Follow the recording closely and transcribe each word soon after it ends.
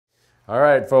All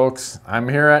right, folks, I'm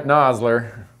here at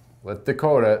Nosler with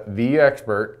Dakota, the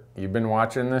expert. You've been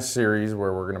watching this series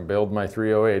where we're going to build my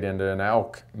 308 into an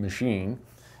elk machine.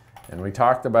 And we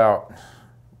talked about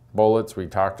bullets, we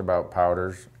talked about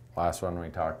powders. Last one we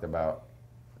talked about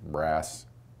brass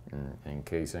and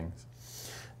casings.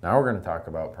 Now we're going to talk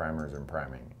about primers and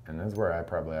priming. And this is where I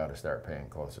probably ought to start paying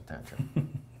close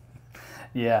attention.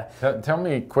 Yeah. Tell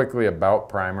me quickly about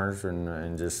primers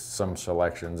and just some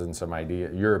selections and some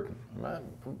ideas.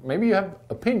 Maybe you have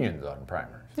opinions on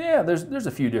primers. Yeah, there's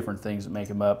a few different things that make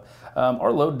them up.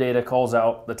 Our load data calls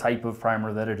out the type of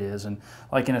primer that it is, and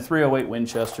like in a 308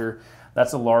 Winchester,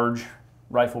 that's a large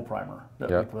rifle primer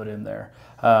that we put in there.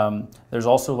 There's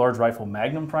also large rifle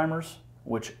Magnum primers,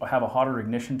 which have a hotter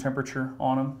ignition temperature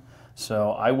on them.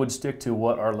 So I would stick to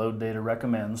what our load data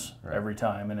recommends every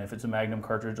time. And if it's a Magnum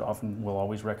cartridge, often we'll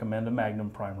always recommend a Magnum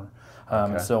primer,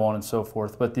 and so on and so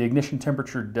forth. But the ignition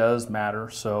temperature does matter.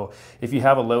 So if you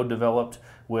have a load developed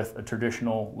with a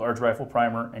traditional large rifle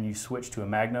primer and you switch to a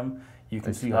Magnum, you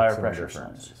can see higher pressure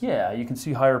signs. Yeah, you can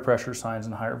see higher pressure signs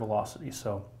and higher velocity.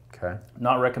 So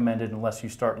not recommended unless you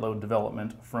start load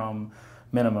development from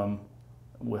minimum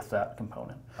with that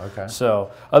component.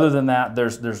 So other than that,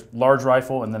 there's large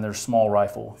rifle and then there's small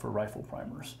rifle for rifle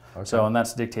primers. So, and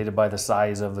that's dictated by the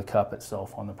size of the cup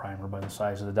itself on the primer, by the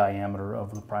size of the diameter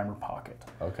of the primer pocket.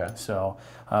 So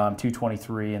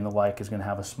 223 and the like is going to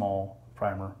have a small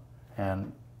primer,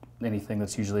 and anything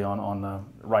that's usually on the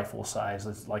rifle size,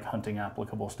 that's like hunting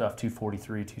applicable stuff,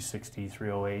 243, 260,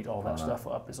 308, all that stuff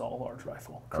up is all large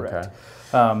rifle. Correct.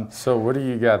 So what do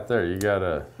you got there? You got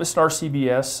this is our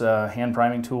CBS hand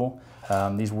priming tool.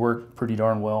 These work pretty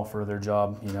darn well for their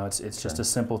job. You know, it's just a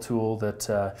simple tool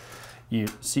that you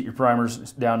seat your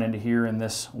primers down into here in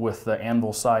this with the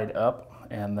anvil side up,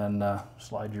 and then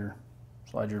slide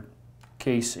your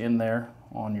case in there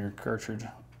on your cartridge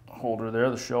holder there,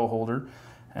 the shell holder,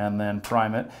 and then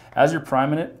prime it. As you're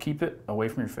priming it, keep it away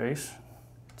from your face.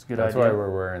 It's a good idea. That's why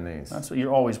we're wearing these. That's what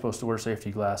you're always supposed to wear,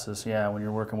 safety glasses. Yeah, when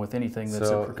you're working with anything that's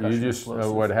a percussion. So you just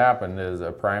what happened is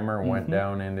a primer went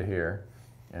down into here,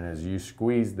 and as you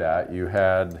squeezed that, you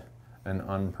had an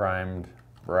unprimed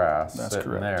brass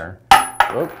sitting there.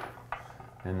 Whoop.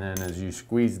 And then as you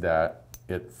squeezed that,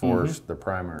 it forced the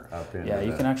primer up into. Yeah,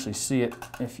 you can actually see it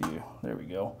if you. There we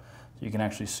go. You can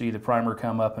actually see the primer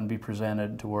come up and be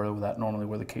presented to where that normally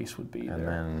where the case would be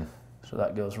there. So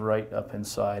that goes right up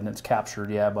inside, and it's captured,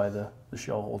 by the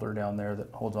shell holder down there that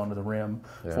holds onto the rim,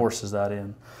 forces that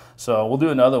in. So we'll do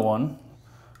another one,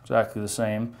 exactly the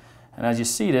same. And as you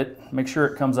seat it, make sure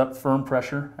it comes up firm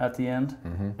pressure at the end.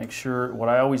 Make sure, what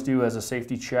I always do as a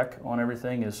safety check on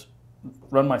everything is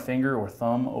run my finger or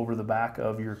thumb over the back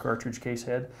of your cartridge case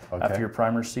head after your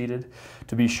primer's seated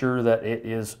to be sure that it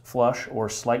is flush or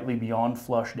slightly beyond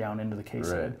flush down into the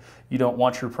case head. You don't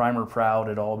want your primer proud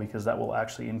at all, because that will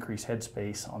actually increase head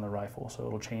space on the rifle. So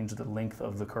it'll change the length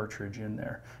of the cartridge in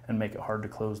there and make it hard to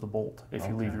close the bolt if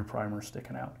you leave your primer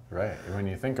sticking out. Right, when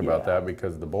you think about that,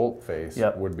 because the bolt face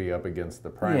would be up against the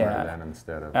primer then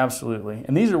instead of... Absolutely.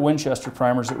 And these are Winchester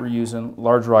primers that we're using,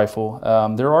 large rifle.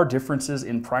 There are differences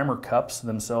in primer cups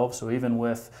themselves. So even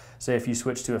with, say, if you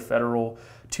switch to a Federal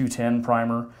 210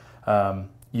 primer,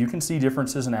 you can see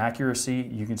differences in accuracy.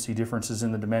 You can see differences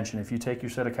in the dimension. If you take your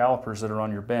set of calipers that are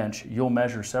on your bench, you'll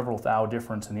measure several thou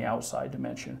difference in the outside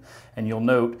dimension. And you'll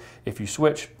note, if you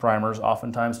switch primers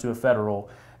oftentimes to a Federal,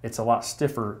 it's a lot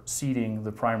stiffer seating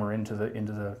the primer into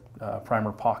the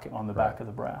primer pocket on the back of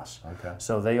the brass.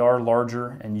 So they are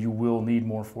larger, and you will need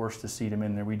more force to seat them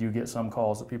in there. We do get some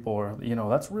calls that people are,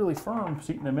 that's really firm,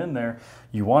 seating them in there.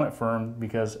 You want it firm,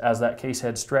 because as that case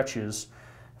head stretches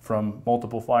from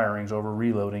multiple firings over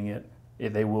reloading it,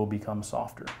 they will become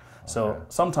softer. So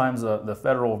sometimes the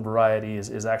Federal variety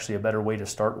is actually a better way to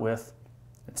start with.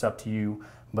 It's up to you.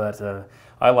 But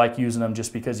I like using them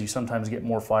just because you sometimes get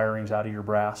more firings out of your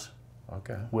brass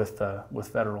with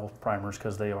Federal primers,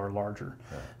 because they are larger.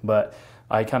 But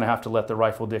I kind of have to let the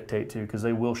rifle dictate too, because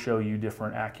they will show you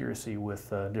different accuracy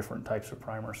with different types of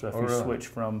primers. So if you switch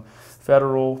from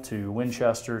Federal to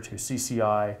Winchester to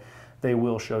CCI, they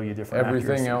will show you different accuracy.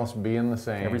 Everything else being the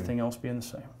same. Everything else being the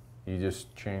same. You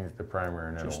just change the primer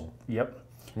and it'll...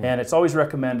 And it's always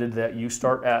recommended that you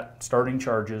start at starting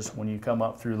charges when you come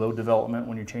up through load development,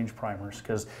 when you change primers,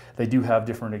 because they do have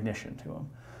different ignition to them.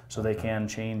 So they can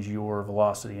change your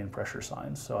velocity and pressure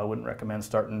signs. So I wouldn't recommend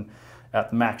starting at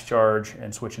the max charge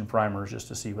and switching primers just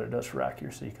to see what it does for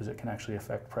accuracy, because it can actually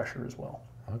affect pressure as well.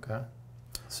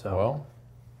 So, well,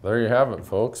 there you have it,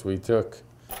 folks. We took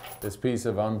this piece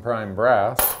of unprimed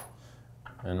brass,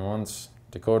 and once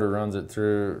Dakota runs it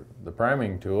through the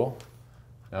priming tool,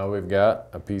 now we've got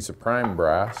a piece of primed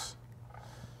brass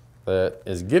that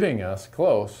is getting us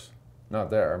close. Not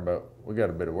there, but we got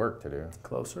a bit of work to do.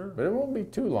 Closer. But it won't be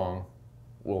too long.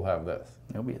 We'll have this.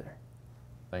 It'll be there.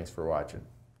 Thanks for watching.